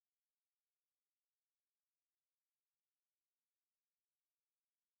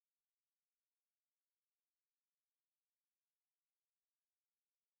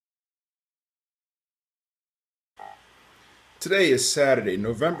Today is Saturday,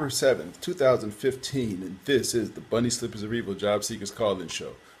 November 7th, 2015, and this is the Bunny Slippers of Evil Job Seekers Call-In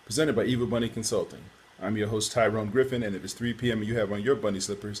Show, presented by Evil Bunny Consulting. I'm your host, Tyrone Griffin, and if it's 3 p.m. and you have on your bunny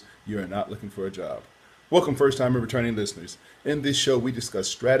slippers, you are not looking for a job. Welcome, first-time and returning listeners. In this show, we discuss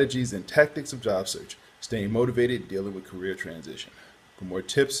strategies and tactics of job search, staying motivated, dealing with career transition. For more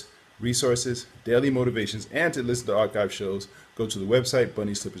tips, resources, daily motivations, and to listen to archive shows, go to the website,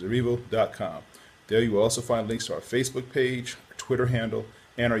 bunnyslippersofevil.com. There you will also find links to our Facebook page, our Twitter handle,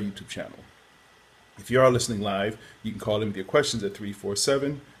 and our YouTube channel. If you are listening live, you can call in with your questions at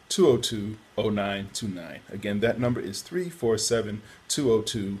 347-202-0929. Again, that number is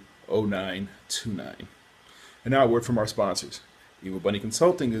 347-202-0929. And now a word from our sponsors. Evil Bunny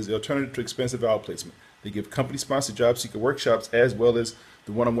Consulting is the alternative to expensive outplacement. They give company-sponsored job seeker workshops as well as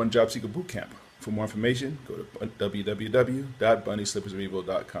the one-on-one job seeker bootcamp. For more information, go to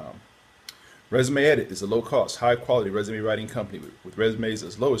www.bunnyslippersofevil.com. Resume Edit is a low-cost, high-quality resume writing company with resumes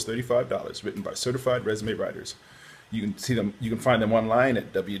as low as $35, written by certified resume writers. You can see them. You can find them online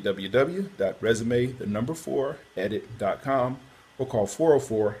at www.resume4edit.com or call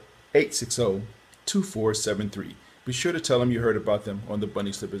 404-860-2473. Be sure to tell them you heard about them on the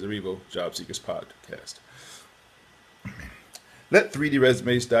Bunny Slippers of Evil Job Seekers podcast. Let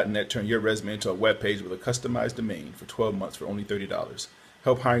 3dresumes.net turn your resume into a web page with a customized domain for 12 months for only $30.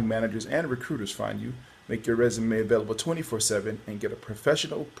 Help hiring managers and recruiters find you, make your resume available 24/7, and get a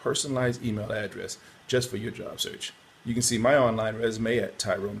professional, personalized email address just for your job search. You can see my online resume at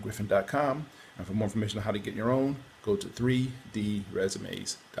tyronegriffin.com, and for more information on how to get your own, go to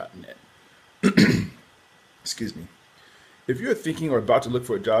 3dresumes.net. Excuse me. If you're thinking or about to look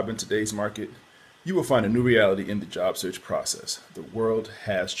for a job in today's market, you will find a new reality in the job search process. The world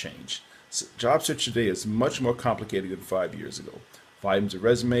has changed. Job search today is much more complicated than 5 years ago. Volumes of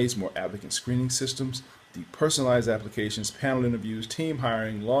resumes, more applicant screening systems, depersonalized applications, panel interviews, team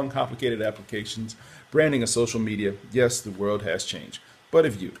hiring, long complicated applications, branding and social media. Yes, the world has changed. But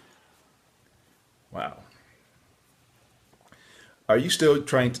if you, wow. Are you still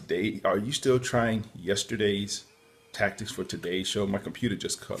trying today? Are you still trying yesterday's tactics for today's show? My computer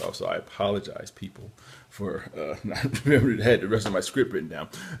just cut off, so I apologize, people, for not remembering to have the rest of my script written down.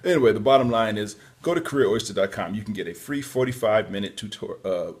 Anyway, the bottom line is go to careeroyster.com. You can get a free 45-minute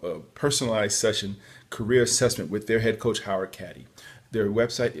personalized session career assessment with their head coach, Howard Caddy. Their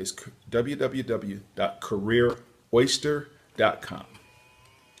website is www.careeroyster.com.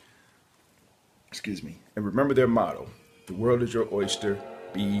 Excuse me. And remember their motto: the world is your oyster,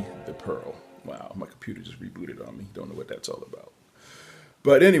 be the pearl. Wow, my computer just rebooted on me. Don't know what that's all about.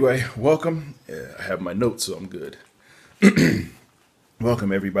 But anyway, welcome. I have my notes, so I'm good.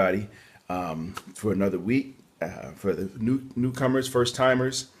 Welcome, everybody, for another week. For the newcomers,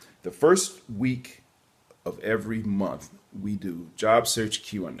 first-timers, the first week of every month, we do job search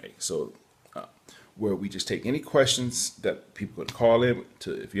Q&A. So where we just take any questions that people can call in.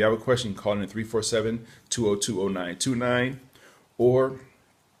 If you have a question, call in at 347-202-0929, or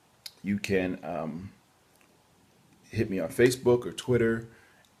you can hit me on Facebook or Twitter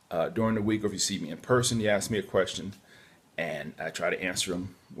during the week, or if you see me in person, you ask me a question, and I try to answer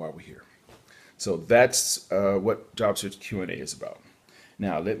them while we're here. So that's what Job Search Q&A is about.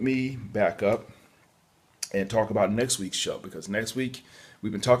 Now, let me back up and talk about next week's show, because next week,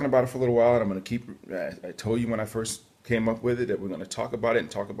 we've been talking about it for a little while, and I'm going to keep, I told you when I first came up with it that we're going to talk about it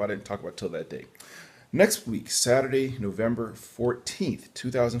and talk about it and talk about it till that day. Next week, Saturday, November 14th,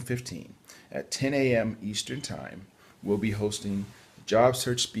 2015, at 10 a.m. Eastern Time, we'll be hosting Job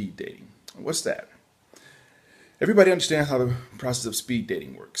Search Speed Dating. What's that? Everybody understands how the process of speed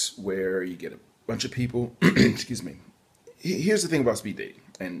dating works, where you get a bunch of people, excuse me. Here's the thing about speed dating,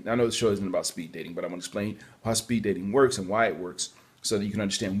 and I know the show isn't about speed dating, but I'm going to explain how speed dating works and why it works so that you can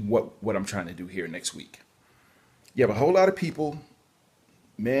understand what I'm trying to do here next week. You have a whole lot of people,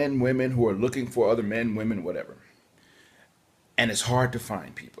 men, women, who are looking for other men, women, whatever. And it's hard to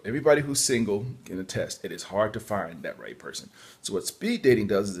find people. Everybody who's single can attest, it is hard to find that right person. So what speed dating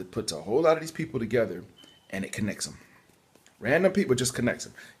does is it puts a whole lot of these people together and it connects them. Random people just connects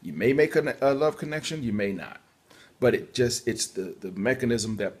them. You may make a love connection, you may not. But it's the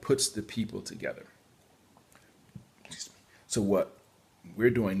mechanism that puts the people together. So what we're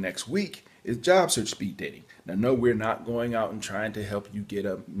doing next week is job search speed dating. Now, no, we're not going out and trying to help you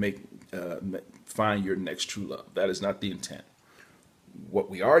find your next true love. That is not the intent. What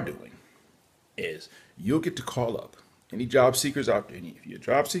we are doing is you'll get to call up any job seekers out there. If you're a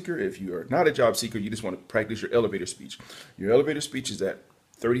job seeker, if you are not a job seeker, you just want to practice your elevator speech. Your elevator speech is that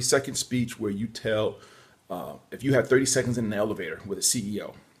 30-second speech where you tell, if you have 30 seconds in an elevator with a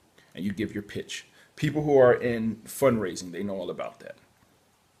CEO and you give your pitch, People who are in fundraising, they know all about that.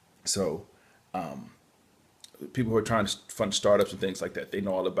 So people who are trying to fund startups and things like that, they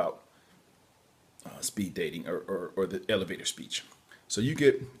know all about speed dating or the elevator speech. So you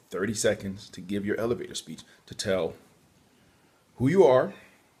get 30 seconds to give your elevator speech to tell who you are,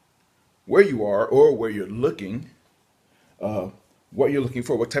 where you are, or where you're looking, what you're looking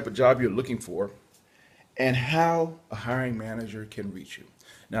for, what type of job you're looking for, and how a hiring manager can reach you.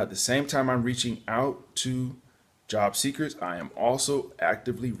 Now, at the same time I'm reaching out to job seekers, I am also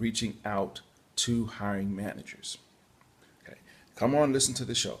actively reaching out to hiring managers. Okay, come on, listen to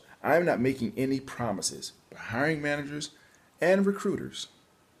the show. I am not making any promises, but hiring managers and recruiters,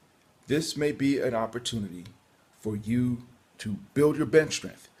 this may be an opportunity for you to build your bench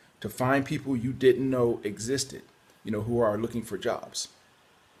strength, to find people you didn't know existed, who are looking for jobs.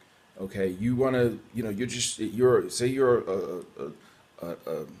 Okay, you want to, say you're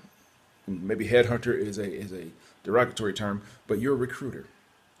maybe headhunter is a derogatory term, but you're a recruiter,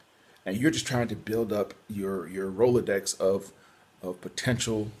 and you're just trying to build up your Rolodex of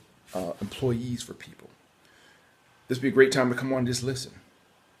potential employees for people. This would be a great time to come on and just listen.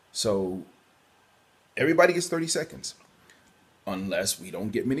 So everybody gets 30 seconds, unless we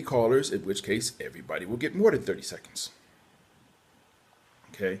don't get many callers, in which case everybody will get more than 30 seconds.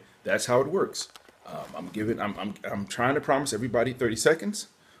 Okay, that's how it works. I'm trying to promise everybody 30 seconds,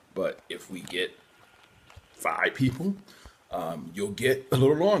 but if we get 5 people, you'll get a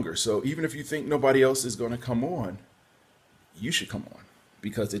little longer. So even if you think nobody else is going to come on, you should come on,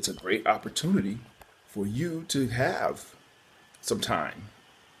 because it's a great opportunity for you to have some time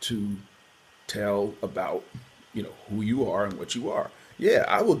to tell about, who you are and what you are. Yeah,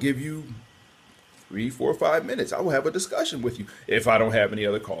 I will give you 3, 4, 5 minutes. I will have a discussion with you if I don't have any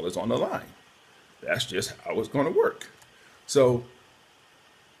other callers on the line. That's just how it's going to work. So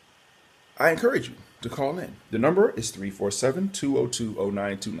I encourage you to call in. The number is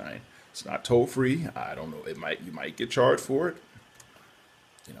 347-202-0929. It's not toll free. I don't know. You might get charged for it.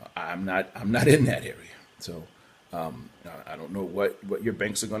 I'm not in that area. So I don't know what your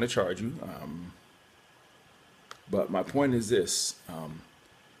banks are going to charge you. But my point is this: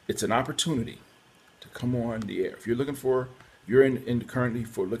 it's an opportunity to come on the air. If you're looking currently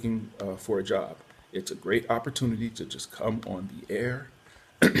for looking for a job, it's a great opportunity to just come on the air.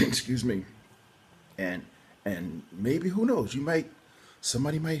 Excuse me, and maybe, who knows,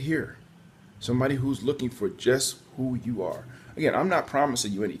 somebody might hear, somebody who's looking for just who you are. Again, I'm not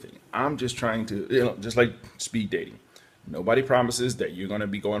promising you anything. I'm just trying to, just like speed dating. Nobody promises that you're going to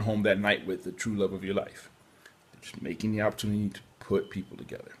be going home that night with the true love of your life. Just making the opportunity to put people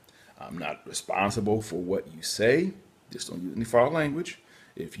together. I'm not responsible for what you say. Just don't use any foul language.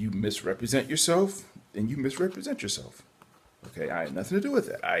 If you misrepresent yourself, then you misrepresent yourself. Okay, I had nothing to do with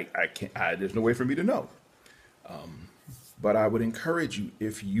that. I can't. There's no way for me to know. But I would encourage you,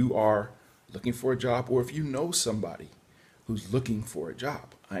 if you are looking for a job, or if you know somebody who's looking for a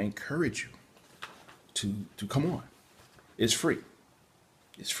job, I encourage you to come on. It's free.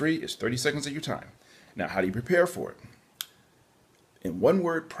 It's free. It's 30 seconds of your time. Now, how do you prepare for it? In one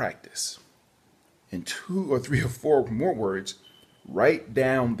word, practice. In 2 or 3 or 4 more words, write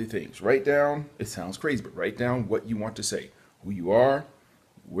down the things. Write down, it sounds crazy, but write down what you want to say. Who you are,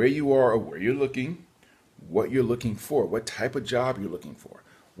 where you are or where you're looking, what you're looking for, what type of job you're looking for,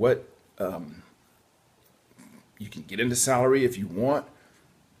 what you can get into salary if you want.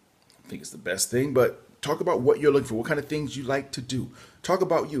 I think it's the best thing, but talk about what you're looking for, what kind of things you like to do. Talk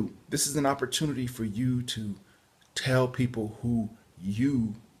about you. This is an opportunity for you to tell people who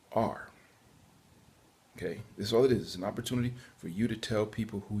you are. Okay, this is all it is. It's an opportunity for you to tell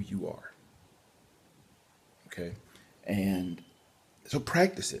people who you are. Okay, and so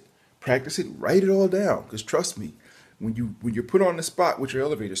practice it. Practice it. Write it all down. Because trust me, when you're put on the spot with your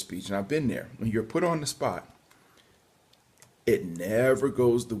elevator speech, and I've been there, when you're put on the spot, it never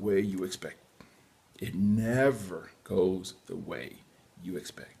goes the way you expect. It never goes the way you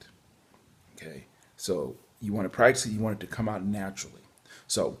expect. Okay, so you want to practice it. You want it to come out naturally.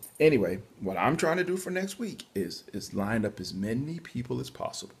 So anyway, what I'm trying to do for next week is line up as many people as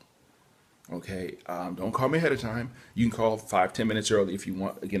possible. Okay, don't call me ahead of time. You can call 5-10 minutes early if you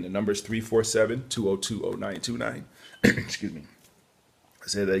want. Again, the number is 347-202-0929. Excuse me. I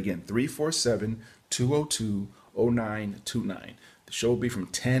say that again, 347-202-0929. The show will be from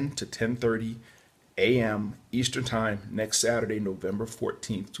 10 to 10:30 a.m. Eastern Time next Saturday, November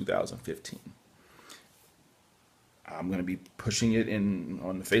 14th, 2015. I'm going to be pushing it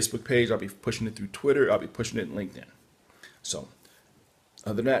on the Facebook page. I'll be pushing it through Twitter. I'll be pushing it in LinkedIn. So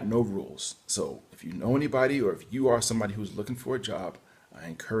other than that, no rules. So if you know anybody, or if you are somebody who's looking for a job, I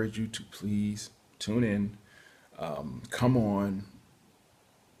encourage you to please Tune in, come on,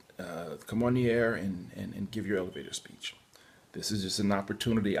 come on the air and give your elevator speech. This is just an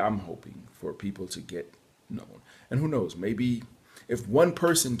opportunity I'm hoping for people to get known. And who knows, maybe if one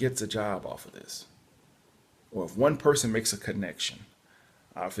person gets a job off of this, or if one person makes a connection,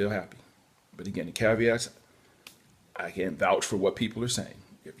 I'll feel happy. But again, the caveats, I can't vouch for what people are saying.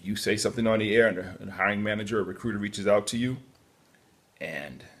 If you say something on the air and a hiring manager or recruiter reaches out to you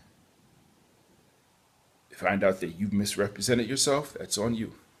and find out that you've misrepresented yourself, that's on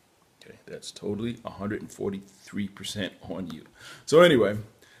you. Okay, that's totally 143% on you. So anyway,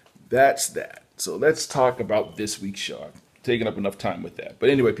 that's that. So let's talk about this week's show. I've taken up enough time with that. But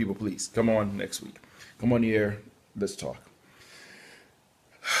anyway, people, please come on next week. Come on the air. Let's talk.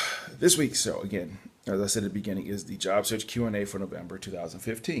 This week's show, again, as I said at the beginning, is the Job Search Q&A for November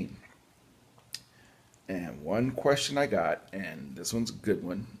 2015. And one question I got, and this one's a good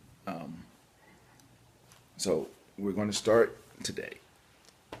one. So we're going to start today.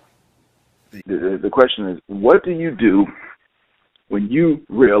 The question is, what do you do when you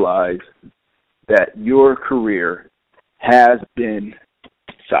realize that your career has been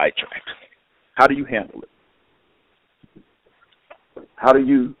sidetracked? How do you handle it? What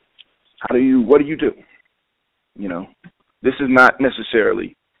do you do? You know, this is not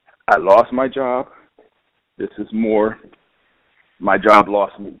necessarily, I lost my job. This is more, my job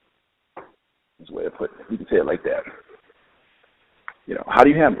lost me. That's the way to put it. You can say it like that. You know, how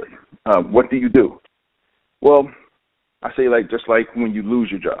do you handle it? What do you do? Well, I say just like when you lose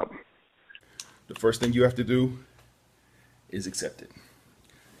your job. The first thing you have to do is accept it.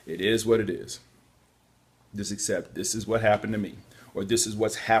 It is what it is. Just accept this is what happened to me, or this is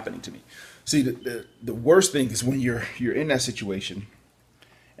what's happening to me. See, the worst thing is when you're in that situation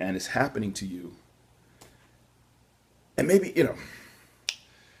and it's happening to you. And maybe,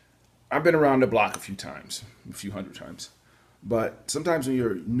 I've been around the block a few times, a few hundred times. But sometimes when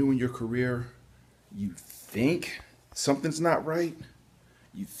you're new in your career, you think something's not right.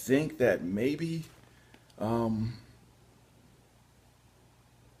 You think that maybe I'm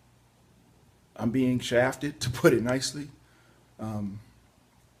being shafted, to put it nicely. And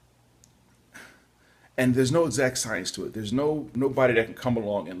there's no exact science to it. There's nobody that can come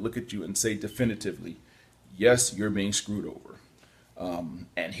along and look at you and say definitively, yes, you're being screwed over.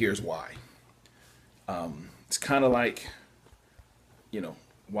 And here's why. It's kind of like,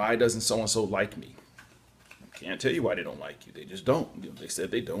 why doesn't so-and-so like me? I can't tell you why they don't like you. They just don't. They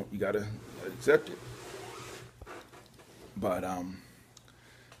said they don't. You gotta accept it. But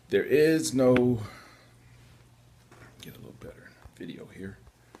there is no, get a little better video here.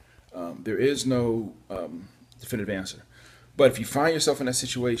 There is no definitive answer. But if you find yourself in that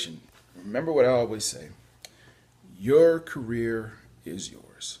situation, remember what I always say. Your career is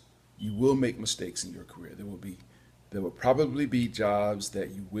yours. You will make mistakes in your career. There will probably be jobs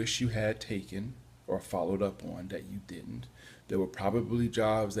that you wish you had taken or followed up on that you didn't. There were probably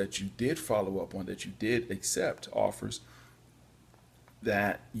jobs that you did follow up on, that you did accept offers,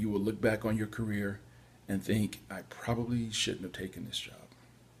 that you will look back on your career and think, I probably shouldn't have taken this job.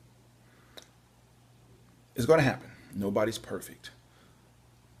 It's going to happen. Nobody's perfect.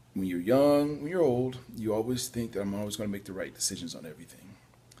 When you're young, when you're old, you always think that I'm always going to make the right decisions on everything.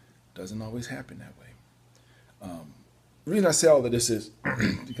 Doesn't always happen that way. The reason I say all of this is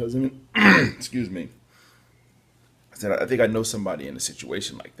because, excuse me, I think I know somebody in a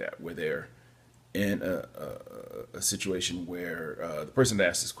situation like that, where they're in a situation where the person that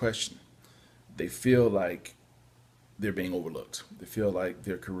asked this question, they feel like they're being overlooked. They feel like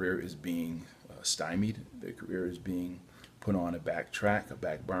their career is being stymied. Their career is being put on a back track, a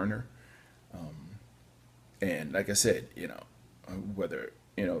back burner. And like I said, whether,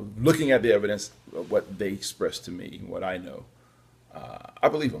 looking at the evidence of what they expressed to me, what I know, I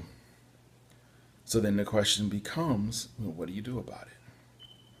believe them. So then the question becomes, what do you do about it?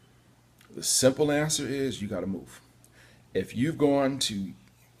 The simple answer is you got to move. If you've gone to,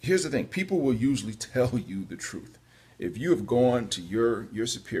 here's the thing, people will usually tell you the truth. If you have gone to your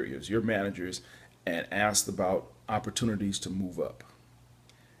superiors, your managers, and asked about opportunities to move up,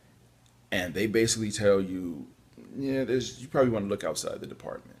 and they basically tell you, yeah, you probably want to look outside the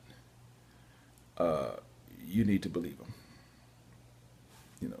department, you need to believe them.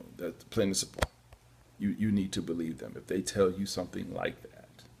 That's plain and simple. You need to believe them if they tell you something like that.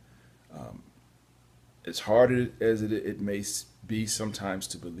 As hard as it may be sometimes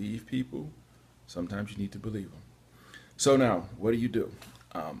to believe people, sometimes you need to believe them. So now, what do?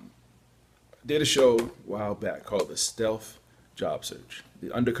 I did a show a while back called the Stealth Job Search,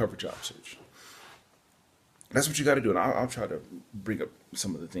 the Undercover Job Search. That's what you got to do, and I'll try to bring up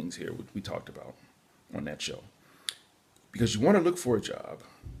some of the things here we talked about. on that show, because you want to look for a job,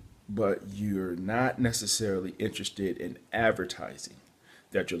 but you're not necessarily interested in advertising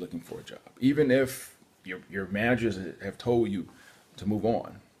that you're looking for a job, even if your managers have told you to move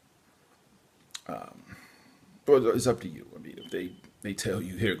on. Well, it's up to you. I mean, if they tell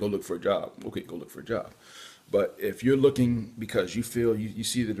you, here, go look for a job, okay, go look for a job. But if you're looking because you feel you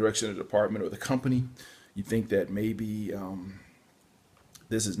see the direction of the department or the company, you think that maybe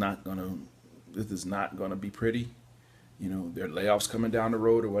this is not gonna be pretty. You know, there are layoffs coming down the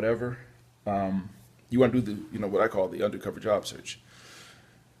road or whatever. You want to do what I call the undercover job search,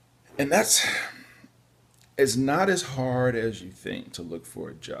 and it's not as hard as you think to look for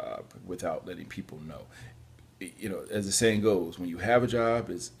a job without letting people know. You know, as the saying goes, when you have a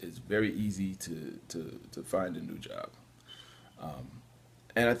job, it's very easy to find a new job.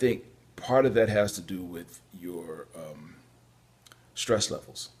 And I think part of that has to do with your stress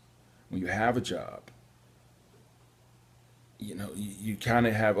levels. When you have a job, you kind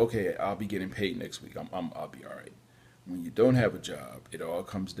of have, okay, I'll be getting paid next week. I'll be all right. When you don't have a job, it all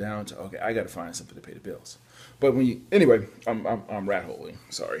comes down to, okay, I got to find something to pay the bills. But anyway, I'm rat holing.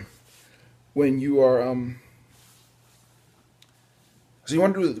 Sorry. When you are so you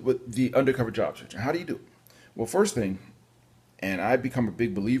want to do with the undercover job search. And how do you do it? Well, first thing, and I've become a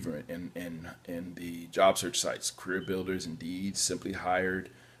big believer in the job search sites, Career Builders, Indeed, Simply Hired,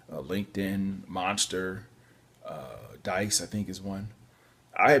 LinkedIn, Monster, Dice, I think is one.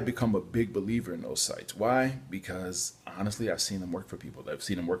 I have become a big believer in those sites. Why? Because honestly, I've seen them work for people. I've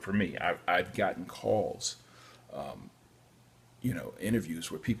seen them work for me. I've gotten calls,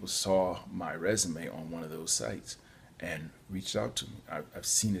 interviews where people saw my resume on one of those sites and reached out to me. I've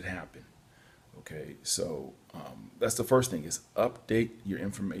seen it happen. Okay, so that's the first thing, is update your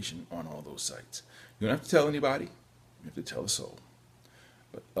information on all those sites. You don't have to tell anybody. You have to tell the soul.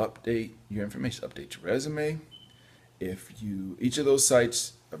 But update your information. Update your resume. Each of those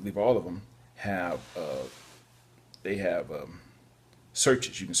sites, I believe all of them, they have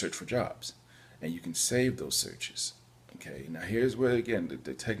searches. You can search for jobs, and you can save those searches. Okay, now here's where, again,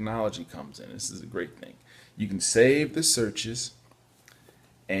 the technology comes in. This is a great thing. You can save the searches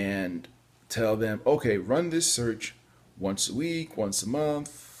and tell them, okay, run this search once a week, once a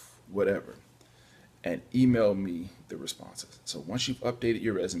month, whatever, and email me the responses. So once you've updated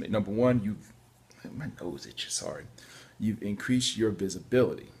your resume, number one, my nose itches, sorry. You've increased your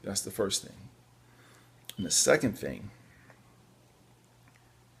visibility. That's the first thing. And the second thing,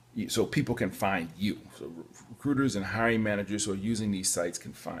 so people can find you. So recruiters and hiring managers who are using these sites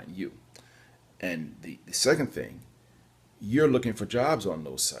can find you. And the second thing, you're looking for jobs on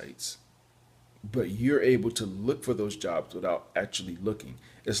those sites, but you're able to look for those jobs without actually looking.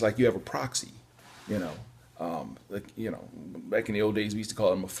 It's like you have a proxy, back in the old days, we used to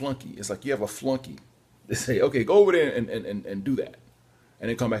call them a flunky. It's like you have a flunky. They say, okay, go over there and do that, and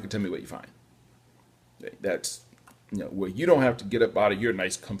then come back and tell me what you find. That's, where you don't have to get up out of your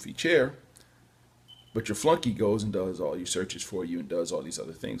nice comfy chair, but your flunky goes and does all your searches for you and does all these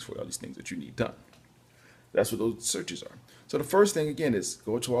other things for you, all these things that you need done. That's what those searches are. So the first thing, again, is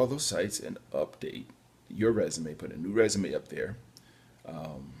go to all those sites and update your resume, put a new resume up there.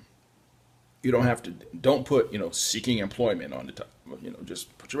 You don't put, seeking employment on the top,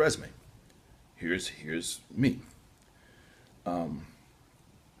 just put your resume. Here's me.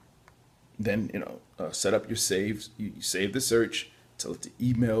 Then, set up your saves. You save the search, tell it to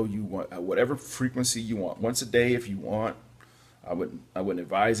email you want at whatever frequency you want. Once a day if you want. I wouldn't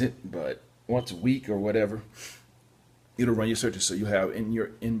advise it, but once a week or whatever, it'll run your searches. So you have in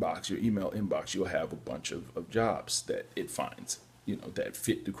your inbox, your email inbox, you'll have a bunch of jobs that it finds, that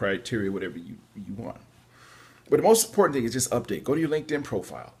fit the criteria, whatever you want. But the most important thing is just update. Go to your LinkedIn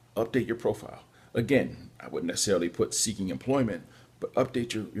profile, update your profile. Again, I wouldn't necessarily put seeking employment, but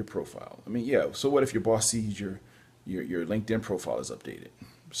update your profile. I mean, yeah, so what if your boss sees your LinkedIn profile is updated?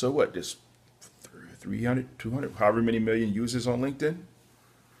 So what, just 300, 200, however many million users on LinkedIn?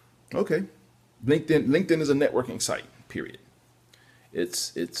 Okay. LinkedIn is a networking site, period.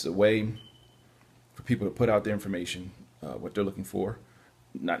 It's a way for people to put out their information, what they're looking for.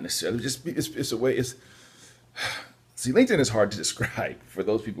 Not necessarily, it's a way, see, LinkedIn is hard to describe for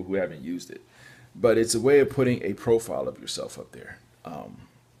those people who haven't used it, but it's a way of putting a profile of yourself up there,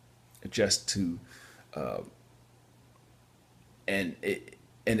 just to, and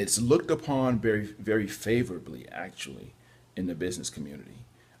it's looked upon very, very favorably, actually, in the business community.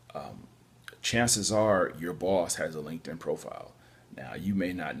 Chances are your boss has a LinkedIn profile. Now, you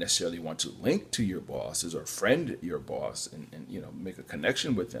may not necessarily want to link to your bosses or friend your boss and make a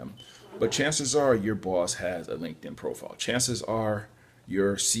connection with them, but chances are your boss has a LinkedIn profile. Chances are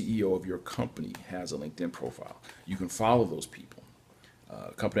your CEO of your company has a LinkedIn profile. You can follow those people.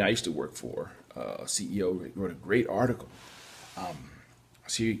 A company I used to work for, CEO wrote a great article.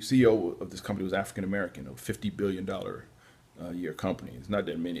 CEO of this company was African American, a $50 billion a year company. There's not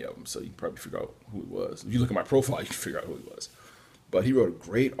that many of them, so you can probably figure out who it was. If you look at my profile, you can figure out who it was. But he wrote a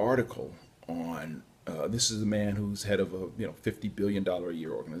great article on this is a man who's head of a $50 billion a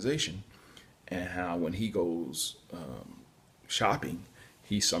year organization, and how when he goes shopping,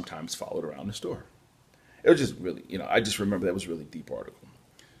 he's sometimes followed around the store. It was just really, I just remember that was a really deep article.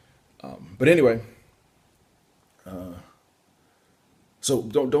 But anyway, so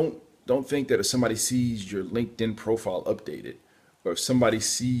don't think that if somebody sees your LinkedIn profile updated, or if somebody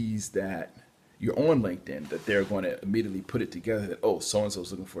sees that you're on LinkedIn, that they're going to immediately put it together that, oh, so and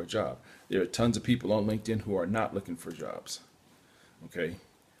so's looking for a job. There are tons of people on LinkedIn who are not looking for jobs. Okay,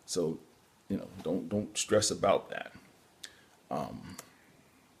 so don't stress about that.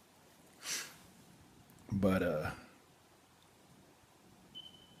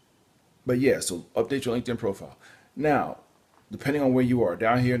 But yeah, so update your LinkedIn profile. Now, depending on where you are,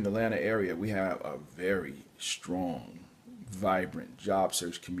 down here in the Atlanta area, we have a very strong, vibrant job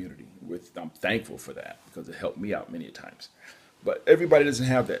search community. I'm thankful for that because it helped me out many times. But everybody doesn't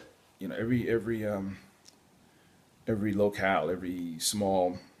have that. Every locale, every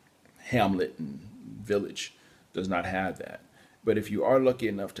small hamlet and village does not have that. But if you are lucky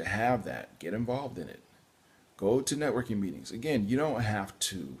enough to have that, get involved in it. Go to networking meetings. Again, you don't have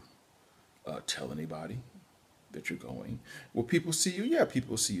to tell anybody that you're going. Will people see you? Yeah,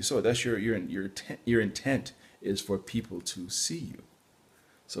 people see you. So that's your intent is for people to see you.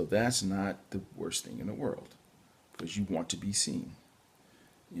 So that's not the worst thing in the world, because you want to be seen.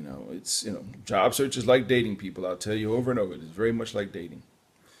 It's job search is like dating, people. I'll tell you over and over. It's very much like dating.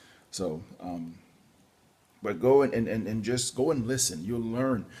 So, but go and just go and listen. You'll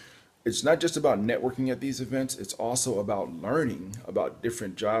learn. It's not just about networking at these events. It's also about learning about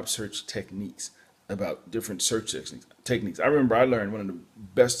different job search techniques, about different search techniques. I remember I learned one of the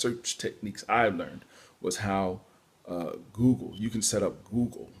best search techniques I've learned was how Google, you can set up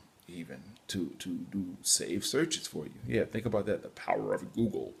Google even to do save searches for you. Yeah, think about that, the power of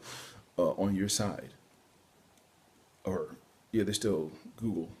Google on your side. Or, yeah, they're still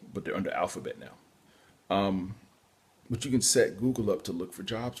Google, but they're under Alphabet now. But you can set Google up to look for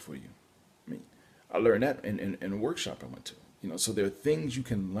jobs for you. I mean, I learned that in a workshop I went to. So there are things you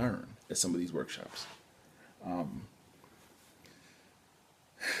can learn at some of these workshops. And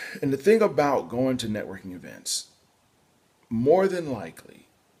the thing about going to networking events, more than likely,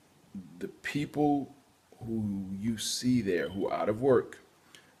 the people who you see there who are out of work,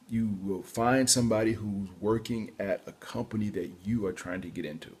 you will find somebody who's working at a company that you are trying to get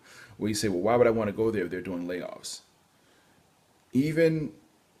into. Where you say, well, why would I want to go there if they're doing layoffs? Even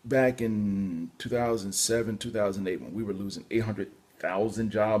back in 2007, 2008, when we were losing 800,000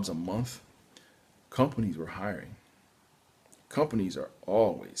 jobs a month, companies were hiring. Companies are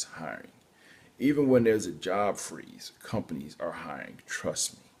always hiring. Even when there's a job freeze, companies are hiring.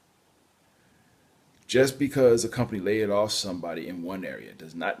 Trust me. Just because a company laid off somebody in one area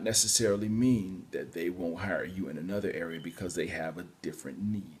does not necessarily mean that they won't hire you in another area because they have a different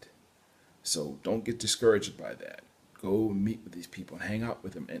need. So don't get discouraged by that. Go meet with these people and hang out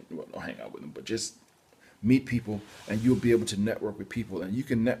with them. And well, don't hang out with them, but just meet people, and you'll be able to network with people. And you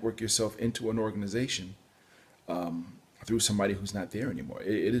can network yourself into an organization through somebody who's not there anymore.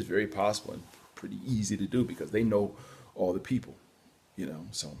 It is very possible and pretty easy to do because they know all the people.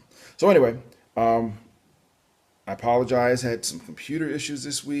 So anyway. I apologize. I had some computer issues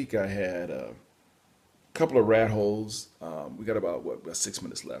this week. I had a couple of rat holes. We got about 6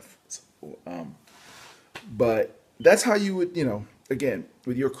 minutes left. So, but that's how you would, again,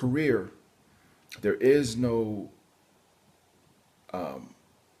 with your career, there is no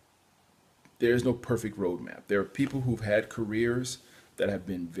perfect roadmap. There are people who've had careers that have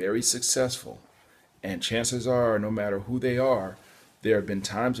been very successful, and chances are, no matter who they are, there have been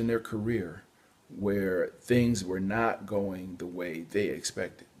times in their career where things were not going the way they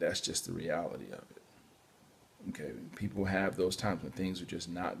expected. That's just the reality of it. Okay, people have those times when things are just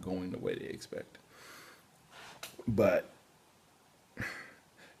not going the way they expect. But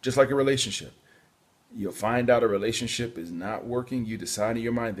just like a relationship, you'll find out a relationship is not working. You decide in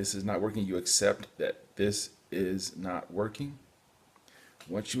your mind this is not working. You accept that this is not working.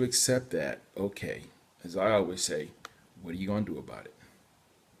 Once you accept that, okay, as I always say, what are you going to do about it?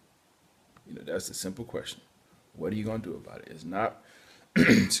 That's the simple question. What are you going to do about it? It's not,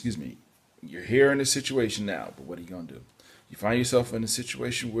 excuse me, you're here in a situation now, but what are you going to do? You find yourself in a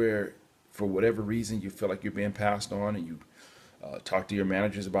situation where, for whatever reason, you feel like you're being passed on and you Talk to your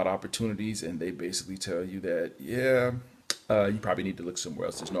managers about opportunities, and they basically tell you that, yeah, you probably need to look somewhere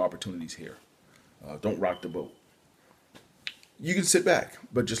else. There's no opportunities here. Don't rock the boat. You can sit back,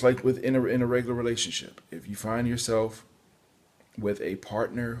 but just like in a regular relationship, if you find yourself with a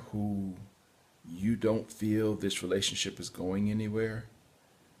partner who you don't feel this relationship is going anywhere,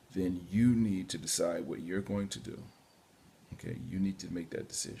 then you need to decide what you're going to do. Okay, you need to make that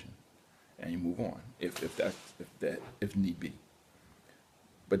decision, and you move on if need be.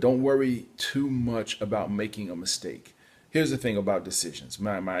 But don't worry too much about making a mistake. Here's the thing about decisions.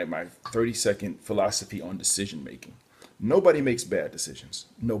 My 30-second philosophy on decision making. Nobody makes bad decisions.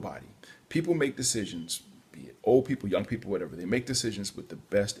 Nobody. People make decisions, be it old people, young people, whatever. They make decisions with the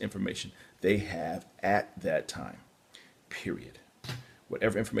best information they have at that time. Period.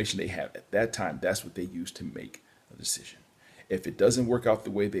 Whatever information they have at that time, that's what they use to make a decision. If it doesn't work out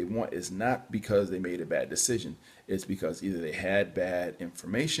the way they want, it's not because they made a bad decision. It's because either they had bad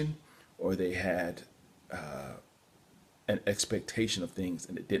information or they had an expectation of things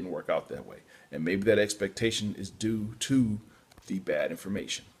and it didn't work out that way. And maybe that expectation is due to the bad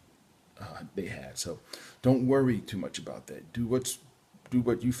information they had. So don't worry too much about that. Do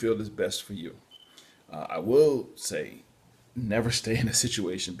what you feel is best for you. I will say, never stay in a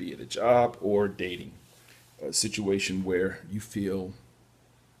situation, be it a job or dating, a situation where you feel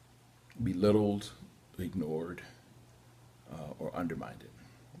belittled, ignored, or undermined.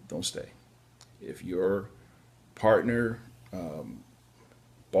 Don't stay. If your partner,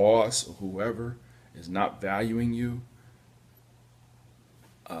 boss, or whoever is not valuing you,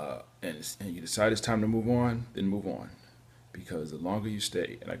 and you decide it's time to move on, then move on. Because the longer you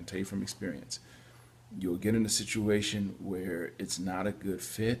stay, and I can tell you from experience, you'll get in a situation where it's not a good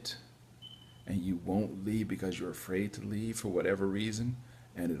fit, and you won't leave because you're afraid to leave for whatever reason,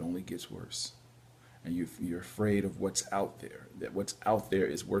 and it only gets worse. And you're afraid of what's out there, that what's out there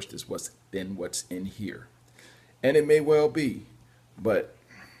is worse than what's in here. And it may well be, but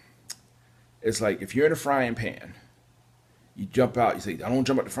it's like if you're in a frying pan, you jump out, you say, I don't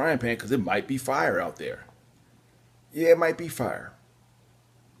jump out the frying pan because it might be fire out there. Yeah, it might be fire,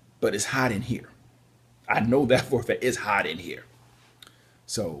 but it's hot in here. I know that for a fact. It's hot in here.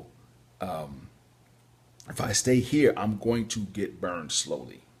 So if I stay here, I'm going to get burned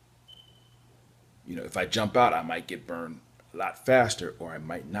slowly. If I jump out, I might get burned a lot faster, or I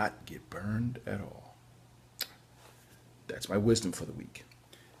might not get burned at all. That's my wisdom for the week.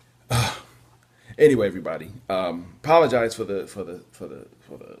 Anyway, everybody, apologize for the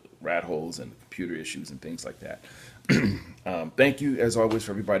rat holes and computer issues and things like that. Thank you, as always,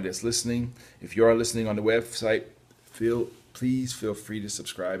 for everybody that's listening. If you are listening on the website, please feel free to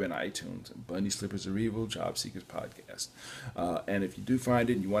subscribe in iTunes. Bunny Slippers Are Evil, Job Seekers Podcast. And if you do find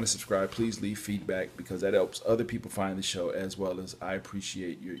it and you want to subscribe, please leave feedback, because that helps other people find the show, as well as I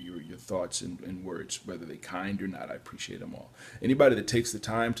appreciate your thoughts and words, whether they're kind or not. I appreciate them all. Anybody that takes the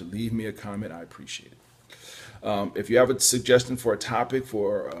time to leave me a comment, I appreciate it. If you have a suggestion for a topic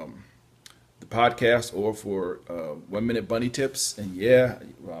for the podcast or for 1 Minute Bunny Tips, and we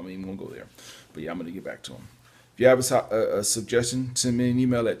won't go there, but I'm going to get back to them. If you have a suggestion, send me an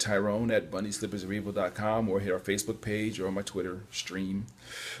email at Tyrone@bunnyslippersareevil.com, or hit our Facebook page or on my Twitter stream.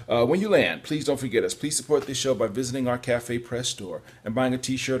 When you land, please don't forget us. Please support this show by visiting our Cafe Press store and buying a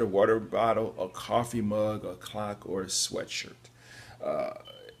t-shirt, a water bottle, a coffee mug, a clock, or a sweatshirt.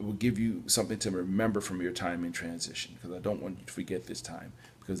 It will give you something to remember from your time in transition, because I don't want you to forget this time.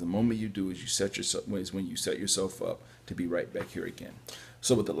 Because the moment you do is when you set yourself up to be right back here again.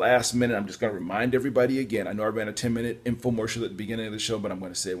 So with the last minute, I'm just going to remind everybody again. I know I ran a 10-minute infomercial at the beginning of the show, but I'm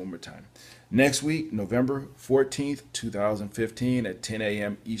going to say it one more time. Next week, November 14th, 2015 at 10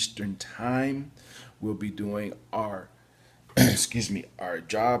 a.m. Eastern Time, we'll be doing our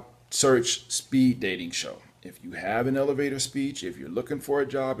job search speed dating show. If you have an elevator speech, if you're looking for a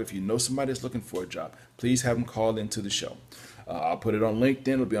job, if you know somebody that's looking for a job, please have them call into the show. I'll put it on LinkedIn.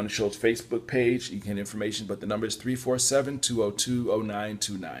 It'll be on the show's Facebook page. You can get information, but the number is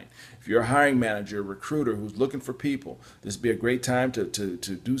 347-202-0929. If you're a hiring manager, a recruiter who's looking for people, this would be a great time to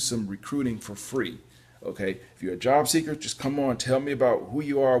do some recruiting for free. Okay? If you're a job seeker, just come on, tell me about who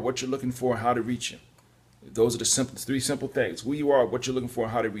you are, what you're looking for, and how to reach you. Those are the three simple things: who you are, what you're looking for,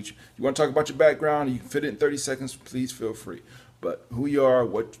 and how to reach you. You want to talk about your background, and you can fit it in 30 seconds, please feel free. But who you are,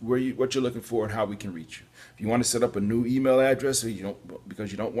 what you're looking for, and how we can reach you. If you want to set up a new email address,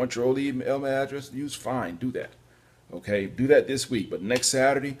 because you don't want your old email address used, fine, do that. Okay, do that this week. But next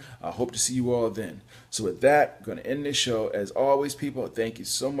Saturday, I hope to see you all then. So with that, I'm going to end this show. As always, people, thank you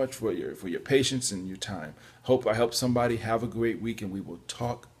so much for your patience and your time. Hope I helped somebody. Have a great week, and we will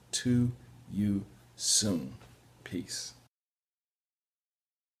talk to you soon. Peace.